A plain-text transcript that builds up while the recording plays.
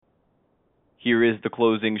Here is the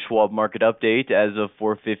closing Schwab market update as of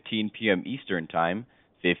 4:15 p.m. Eastern Time,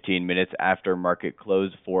 15 minutes after market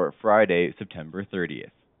close for Friday, September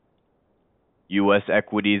 30th. U.S.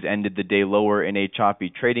 equities ended the day lower in a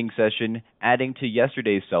choppy trading session, adding to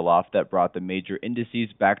yesterday's sell-off that brought the major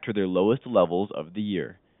indices back to their lowest levels of the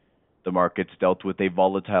year. The markets dealt with a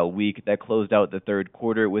volatile week that closed out the third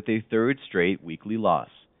quarter with a third straight weekly loss.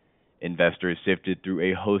 Investors sifted through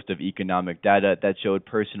a host of economic data that showed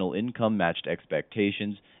personal income matched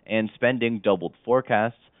expectations and spending doubled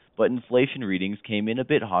forecasts, but inflation readings came in a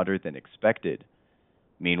bit hotter than expected.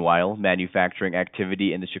 Meanwhile, manufacturing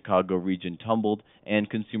activity in the Chicago region tumbled and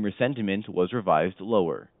consumer sentiment was revised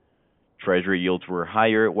lower. Treasury yields were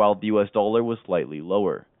higher while the U.S. dollar was slightly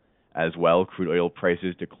lower. As well, crude oil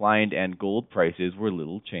prices declined and gold prices were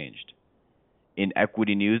little changed. In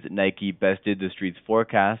equity news, Nike bested the street's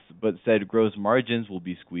forecasts, but said gross margins will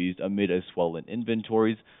be squeezed amid a swollen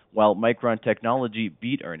inventories, while Micron Technology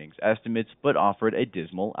beat earnings estimates but offered a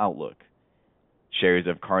dismal outlook. Shares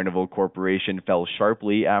of Carnival Corporation fell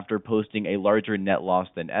sharply after posting a larger net loss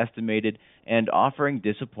than estimated and offering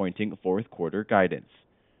disappointing fourth-quarter guidance.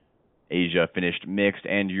 Asia finished mixed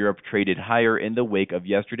and Europe traded higher in the wake of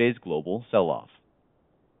yesterday's global sell-off.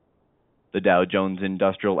 The Dow Jones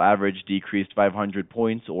Industrial Average decreased 500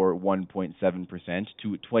 points, or 1.7%,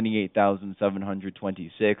 to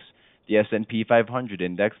 28,726. The S&P 500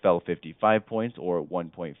 index fell 55 points, or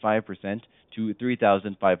 1.5%, to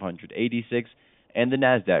 3,586, and the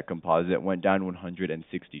Nasdaq Composite went down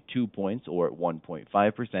 162 points, or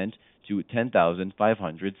 1.5%, to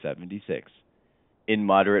 10,576. In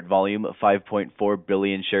moderate volume, 5.4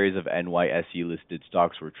 billion shares of NYSE-listed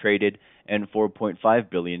stocks were traded, and 4.5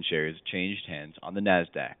 billion shares changed hands on the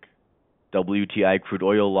Nasdaq. WTI crude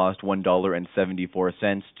oil lost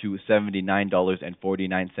 $1.74 to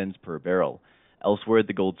 $79.49 per barrel. Elsewhere,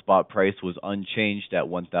 the gold spot price was unchanged at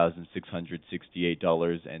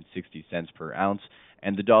 $1,668.60 per ounce,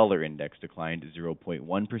 and the dollar index declined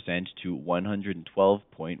 0.1% to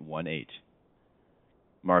 112.18.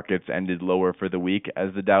 Markets ended lower for the week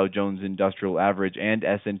as the Dow Jones Industrial Average and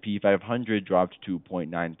S&P 500 dropped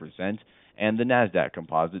 2.9%, and the Nasdaq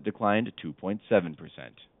Composite declined 2.7%.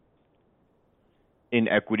 In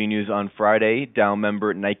equity news on Friday, Dow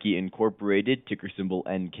member Nike Incorporated, ticker symbol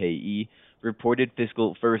NKE, reported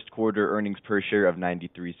fiscal first quarter earnings per share of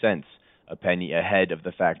 93 cents, a penny ahead of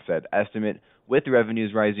the FactSet estimate, with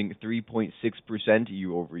revenues rising 3.6%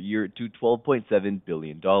 year-over-year to $12.7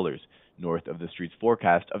 billion. North of the street's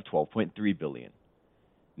forecast of $12.3 billion.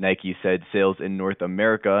 Nike said sales in North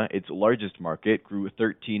America, its largest market, grew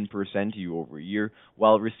 13% year-over-year,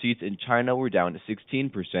 while receipts in China were down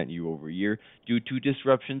 16% year-over-year due to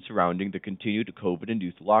disruptions surrounding the continued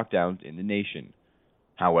COVID-induced lockdowns in the nation.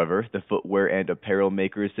 However, the footwear and apparel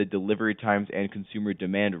makers said delivery times and consumer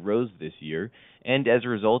demand rose this year, and as a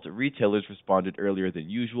result, retailers responded earlier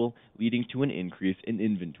than usual, leading to an increase in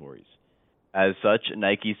inventories. As such,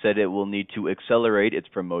 Nike said it will need to accelerate its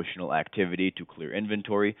promotional activity to clear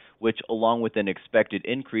inventory, which, along with an expected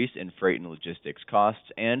increase in freight and logistics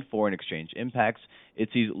costs and foreign exchange impacts, it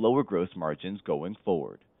sees lower gross margins going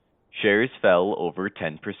forward. Shares fell over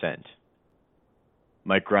 10%.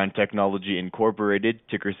 Micron Technology Incorporated,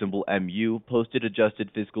 ticker symbol MU, posted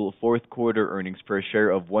adjusted fiscal fourth quarter earnings per share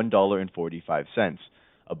of $1.45.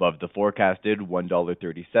 Above the forecasted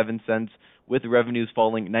 $1.37, with revenues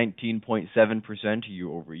falling 19.7%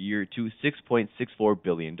 year-over-year to $6.64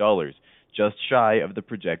 billion, just shy of the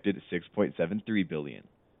projected $6.73 billion.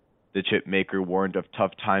 The chip maker warned of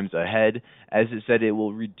tough times ahead, as it said it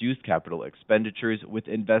will reduce capital expenditures, with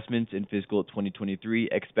investments in fiscal 2023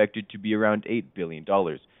 expected to be around $8 billion,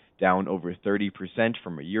 down over 30%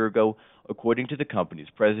 from a year ago, according to the company's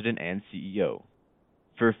president and CEO.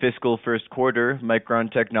 For fiscal first quarter,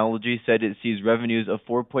 Micron Technology said it sees revenues of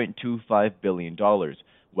 $4.25 billion,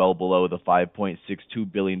 well below the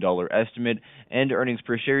 $5.62 billion estimate, and earnings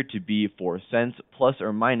per share to be 4 cents plus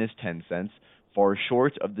or minus 10 cents, far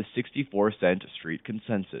short of the 64-cent street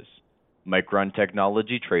consensus. Micron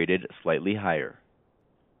Technology traded slightly higher.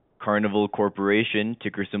 Carnival Corporation,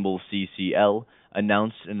 ticker symbol CCL,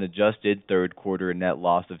 announced an adjusted third quarter net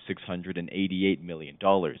loss of $688 million.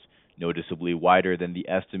 Noticeably wider than the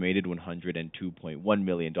estimated $102.1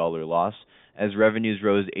 million loss, as revenues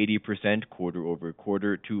rose 80%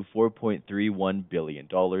 quarter-over-quarter to $4.31 billion,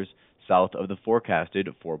 south of the forecasted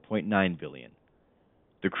 $4.9 billion.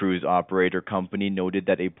 The cruise operator company noted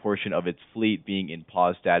that a portion of its fleet being in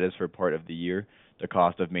pause status for part of the year, the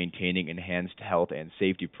cost of maintaining enhanced health and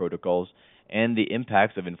safety protocols, and the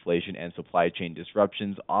impacts of inflation and supply chain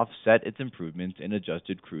disruptions offset its improvements in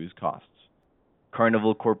adjusted cruise costs.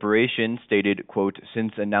 Carnival Corporation stated, quote,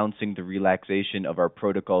 "Since announcing the relaxation of our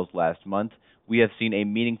protocols last month, we have seen a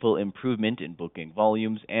meaningful improvement in booking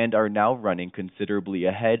volumes and are now running considerably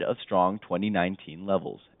ahead of strong 2019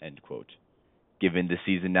 levels," end quote. Given the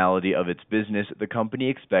seasonality of its business, the company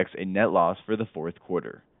expects a net loss for the fourth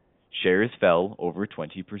quarter. Shares fell over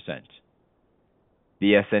 20%.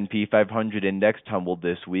 The S&P 500 index tumbled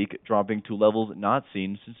this week, dropping to levels not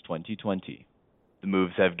seen since 2020. The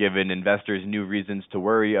moves have given investors new reasons to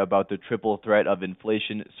worry about the triple threat of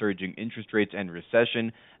inflation, surging interest rates, and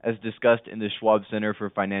recession, as discussed in the Schwab Center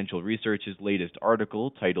for Financial Research's latest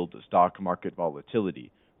article titled "Stock Market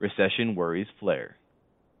Volatility: Recession Worries Flare."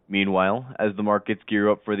 Meanwhile, as the markets gear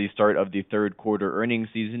up for the start of the third quarter earnings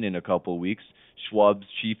season in a couple weeks, Schwab's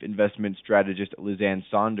chief investment strategist Lizanne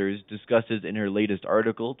Saunders discusses in her latest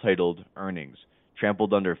article titled "Earnings: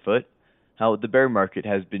 Trampled Underfoot?" how the bear market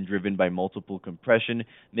has been driven by multiple compression,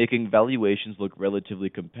 making valuations look relatively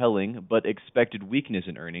compelling, but expected weakness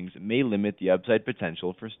in earnings may limit the upside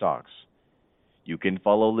potential for stocks. You can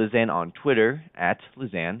follow Lizanne on Twitter at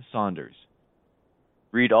Lizanne Saunders.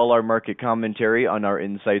 Read all our market commentary on our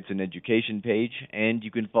Insights and Education page, and you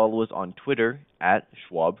can follow us on Twitter at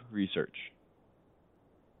Schwab Research.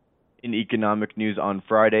 In economic news on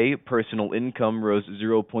Friday, personal income rose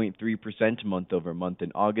 0.3% month-over-month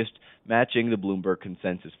in August, matching the Bloomberg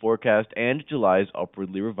consensus forecast and July's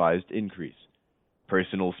upwardly revised increase.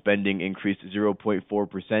 Personal spending increased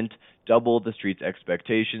 0.4%, double the Street's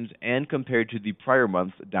expectations, and compared to the prior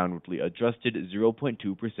month's downwardly adjusted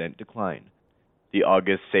 0.2% decline. The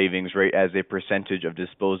August savings rate as a percentage of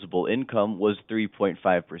disposable income was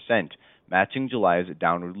 3.5%, matching July's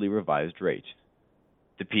downwardly revised rate.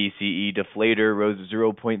 The PCE deflator rose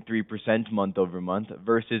 0.3% month-over-month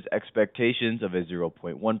versus expectations of a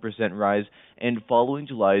 0.1% rise and following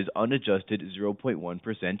July's unadjusted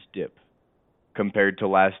 0.1% dip. Compared to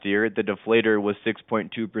last year, the deflator was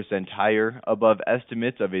 6.2% higher, above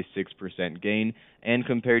estimates of a 6% gain, and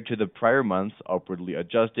compared to the prior month's upwardly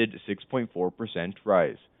adjusted 6.4%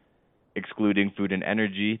 rise. Excluding food and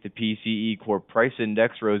energy, the PCE Core Price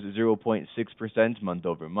Index rose 0.6%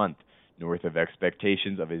 month-over-month, north of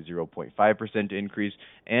expectations of a 0.5% increase,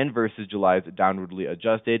 and versus July's downwardly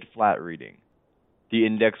adjusted flat reading. The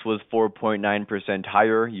index was 4.9%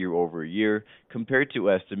 higher year-over-year, compared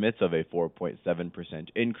to estimates of a 4.7%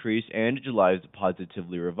 increase and July's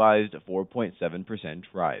positively revised 4.7%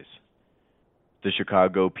 rise. The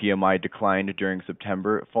Chicago PMI declined during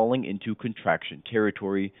September, falling into contraction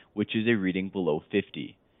territory, which is a reading below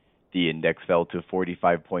 50. The index fell to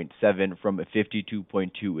 45.7 from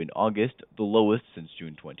 52.2 in August, the lowest since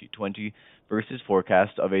June 2020, versus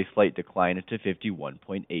forecasts of a slight decline to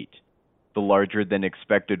 51.8. The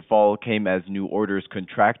larger-than-expected fall came as new orders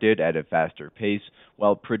contracted at a faster pace,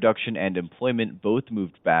 while production and employment both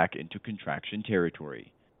moved back into contraction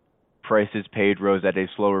territory. Prices paid rose at a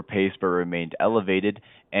slower pace but remained elevated,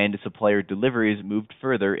 and supplier deliveries moved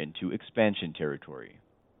further into expansion territory.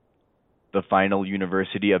 The final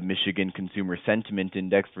University of Michigan Consumer Sentiment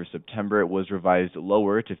Index for September was revised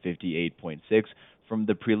lower to 58.6 from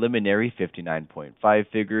the preliminary 59.5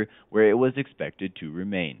 figure, where it was expected to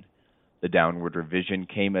remain. The downward revision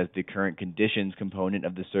came as the current conditions component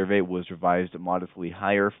of the survey was revised modestly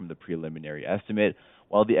higher from the preliminary estimate,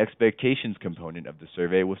 while the expectations component of the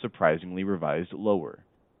survey was surprisingly revised lower.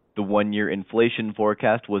 The one-year inflation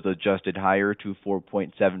forecast was adjusted higher to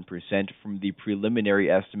 4.7% from the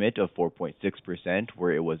preliminary estimate of 4.6%,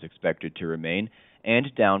 where it was expected to remain,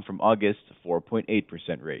 and down from August's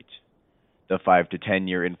 4.8% rate. The 5 to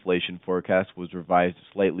 10-year inflation forecast was revised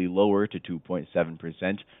slightly lower to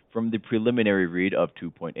 2.7% from the preliminary read of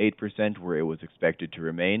 2.8%, where it was expected to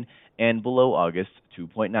remain, and below August's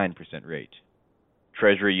 2.9% rate.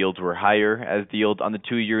 Treasury yields were higher, as the yield on the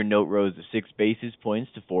 2-year note rose 6 basis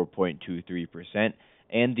points to 4.23%,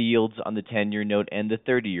 and the yields on the 10-year note and the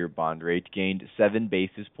 30-year bond rate gained 7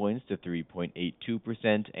 basis points to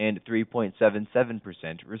 3.82% and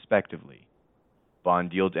 3.77%, respectively.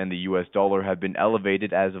 Bond yields and the U.S. dollar have been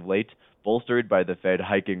elevated as of late, bolstered by the Fed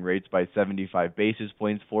hiking rates by 75 basis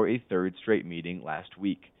points for a third straight meeting last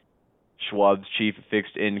week. Schwab's chief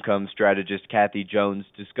fixed income strategist Kathy Jones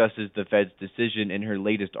discusses the Fed's decision in her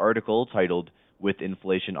latest article titled "With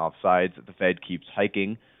Inflation Offsides, the Fed Keeps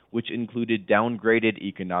Hiking," which included downgraded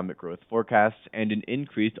economic growth forecasts and an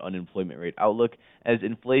increased unemployment rate outlook as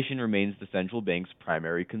inflation remains the central bank's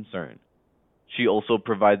primary concern. She also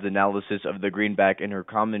provides analysis of the greenback in her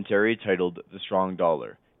commentary titled "The Strong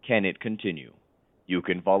Dollar: Can It Continue?" You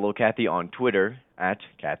can follow Kathy on Twitter at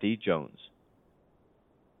Kathy Jones.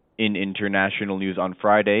 In international news on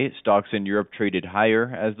Friday, stocks in Europe traded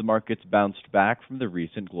higher as the markets bounced back from the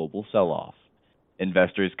recent global sell-off.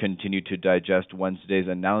 Investors continue to digest Wednesday's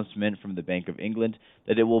announcement from the Bank of England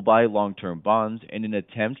that it will buy long-term bonds in an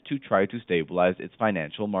attempt to try to stabilize its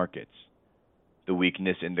financial markets. The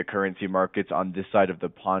weakness in the currency markets on this side of the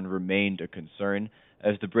pond remained a concern,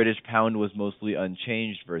 as the British pound was mostly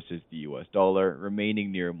unchanged versus the US dollar,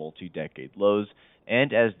 remaining near multi-decade lows,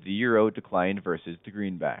 and as the euro declined versus the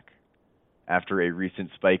greenback. After a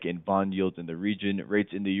recent spike in bond yields in the region,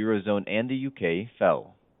 rates in the Eurozone and the UK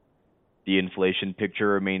fell. The inflation picture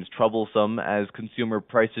remains troublesome as consumer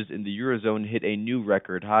prices in the Eurozone hit a new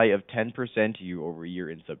record high of 10% year over year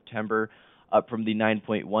in September, up from the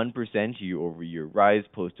 9.1% year over year rise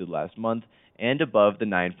posted last month and above the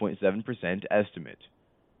 9.7% estimate.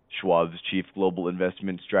 Schwab's chief global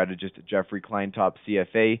investment strategist Jeffrey Kleintop,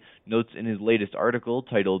 CFA, notes in his latest article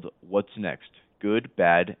titled What's Next? Good,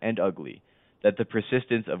 Bad, and Ugly, that the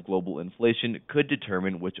persistence of global inflation could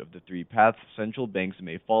determine which of the three paths central banks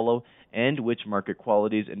may follow and which market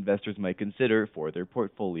qualities investors might consider for their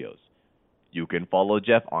portfolios. You can follow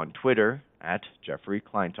Jeff on Twitter at Jeffrey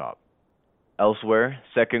Kleintop. Elsewhere,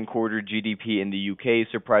 second quarter GDP in the UK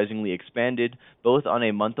surprisingly expanded both on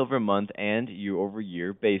a month-over-month and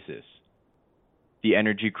year-over-year basis. The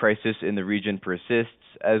energy crisis in the region persists,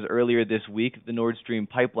 as earlier this week the Nord Stream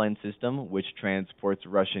pipeline system, which transports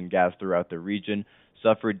Russian gas throughout the region,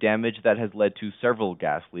 suffered damage that has led to several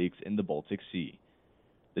gas leaks in the Baltic Sea.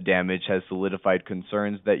 The damage has solidified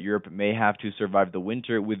concerns that Europe may have to survive the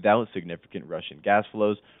winter without significant Russian gas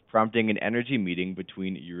flows, prompting an energy meeting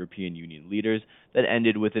between European Union leaders that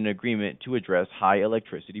ended with an agreement to address high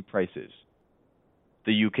electricity prices.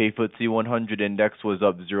 The UK FTSE 100 index was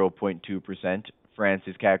up 0.2%,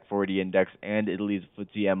 France's CAC 40 index and Italy's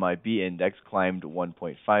FTSE MIB index climbed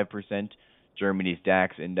 1.5%, Germany's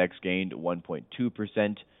DAX index gained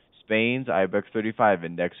 1.2%, Spain's IBEX 35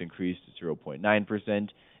 index increased 0.9%,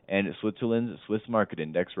 and Switzerland's Swiss market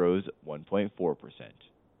index rose 1.4%.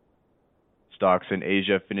 Stocks in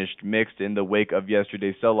Asia finished mixed in the wake of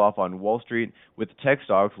yesterday's sell-off on Wall Street, with tech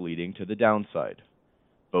stocks leading to the downside.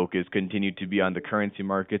 Focus continued to be on the currency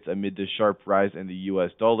markets amid the sharp rise in the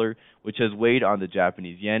US dollar, which has weighed on the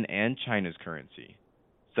Japanese yen and China's currency.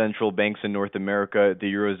 Central banks in North America,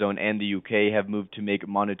 the Eurozone, and the UK have moved to make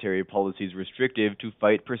monetary policies restrictive to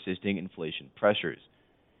fight persisting inflation pressures.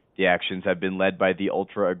 The actions have been led by the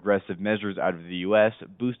ultra-aggressive measures out of the US,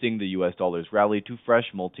 boosting the US dollar's rally to fresh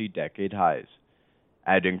multi-decade highs.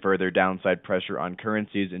 Adding further downside pressure on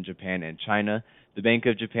currencies in Japan and China, the Bank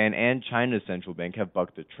of Japan and China's central bank have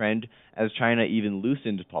bucked the trend, as China even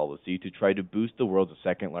loosened policy to try to boost the world's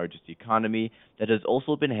second-largest economy that has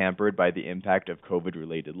also been hampered by the impact of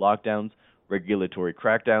COVID-related lockdowns, regulatory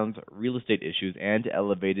crackdowns, real estate issues, and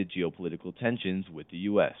elevated geopolitical tensions with the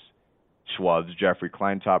U.S. Schwab's Jeffrey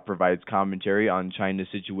Kleintop provides commentary on China's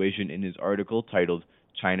situation in his article titled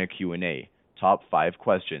China Q&A, Top 5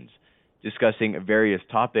 Questions, discussing various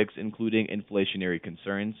topics including inflationary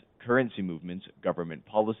concerns, currency movements, government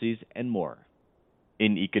policies, and more.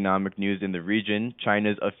 In economic news in the region,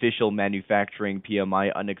 China's official manufacturing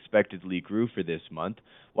PMI unexpectedly grew for this month,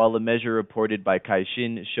 while a measure reported by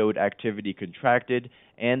Caixin showed activity contracted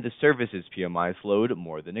and the services PMI slowed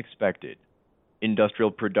more than expected. Industrial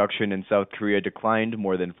production in South Korea declined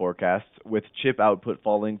more than forecasts, with chip output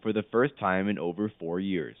falling for the first time in over 4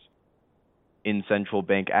 years. In central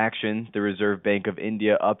bank action, the Reserve Bank of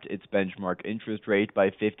India upped its benchmark interest rate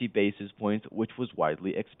by 50 basis points, which was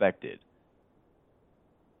widely expected.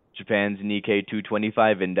 Japan's Nikkei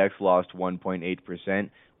 225 index lost 1.8%,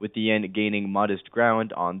 with the yen gaining modest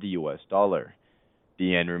ground on the US dollar. The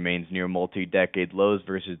yen remains near multi-decade lows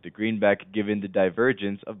versus the greenback given the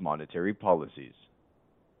divergence of monetary policies.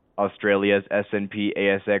 Australia's S&P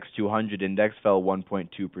ASX 200 index fell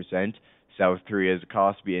 1.2%, South Korea's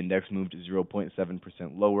Kospi index moved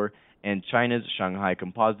 0.7% lower, and China's Shanghai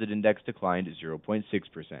Composite index declined 0.6%.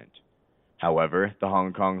 However, the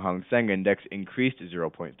Hong Kong Hang Seng index increased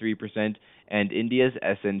 0.3%, and India's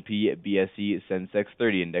S&P BSE Sensex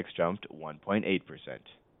 30 index jumped 1.8%.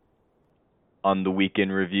 On the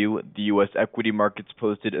weekend review, the U.S. equity markets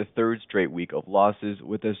posted a third straight week of losses,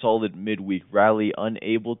 with a solid midweek rally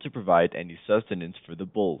unable to provide any sustenance for the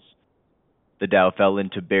bulls. The Dow fell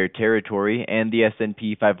into bear territory, and the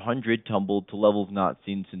S&P 500 tumbled to levels not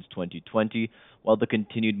seen since 2020, while the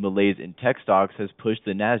continued malaise in tech stocks has pushed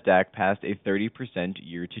the Nasdaq past a 30%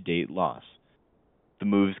 year-to-date loss. The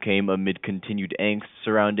moves came amid continued angst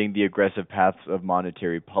surrounding the aggressive paths of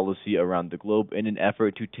monetary policy around the globe in an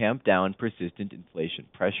effort to tamp down persistent inflation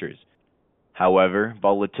pressures. However,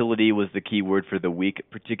 volatility was the key word for the week,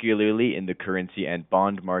 particularly in the currency and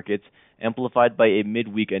bond markets, amplified by a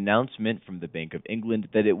midweek announcement from the Bank of England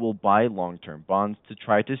that it will buy long-term bonds to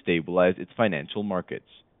try to stabilize its financial markets.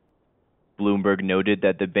 Bloomberg noted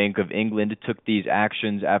that the Bank of England took these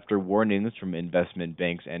actions after warnings from investment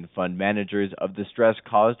banks and fund managers of the stress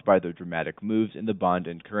caused by the dramatic moves in the bond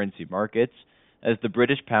and currency markets, as the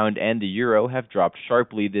British pound and the euro have dropped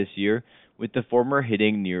sharply this year, with the former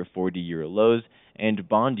hitting near 40-year lows, and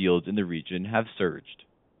bond yields in the region have surged.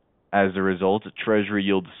 As a result, Treasury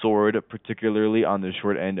yields soared, particularly on the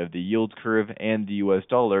short end of the yield curve, and the US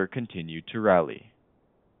dollar continued to rally.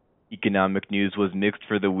 Economic news was mixed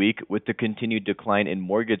for the week, with the continued decline in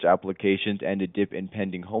mortgage applications and a dip in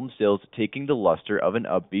pending home sales taking the luster of an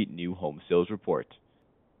upbeat new home sales report.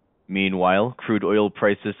 Meanwhile, crude oil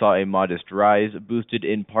prices saw a modest rise, boosted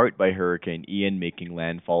in part by Hurricane Ian making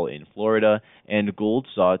landfall in Florida, and gold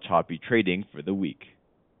saw choppy trading for the week.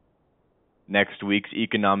 Next week's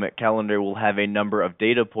economic calendar will have a number of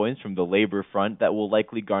data points from the labor front that will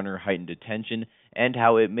likely garner heightened attention and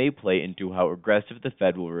how it may play into how aggressive the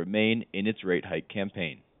Fed will remain in its rate hike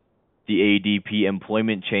campaign. The ADP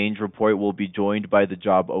employment change report will be joined by the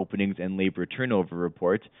job openings and labor turnover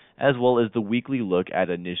report, as well as the weekly look at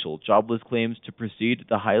initial jobless claims to precede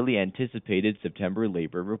the highly anticipated September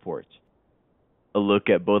labor report. A look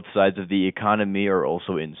at both sides of the economy are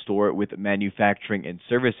also in store, with manufacturing and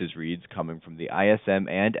services reads coming from the ISM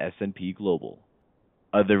and S&P Global.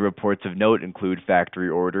 Other reports of note include factory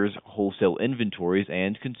orders, wholesale inventories,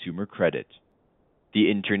 and consumer credit.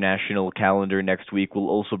 The international calendar next week will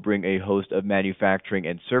also bring a host of manufacturing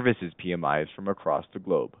and services PMIs from across the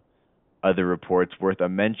globe. Other reports worth a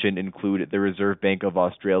mention include the Reserve Bank of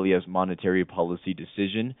Australia's monetary policy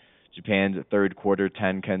decision, Japan's third quarter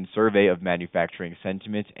Tankan survey of manufacturing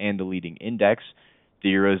sentiment and the leading index,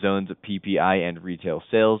 the Eurozone's PPI and retail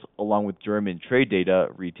sales, along with German trade data,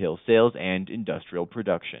 retail sales, and industrial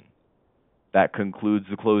production. That concludes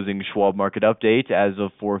the closing Schwab Market Update as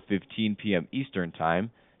of 4:15 p.m. Eastern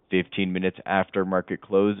Time, 15 minutes after market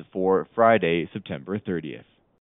close for Friday, September 30th.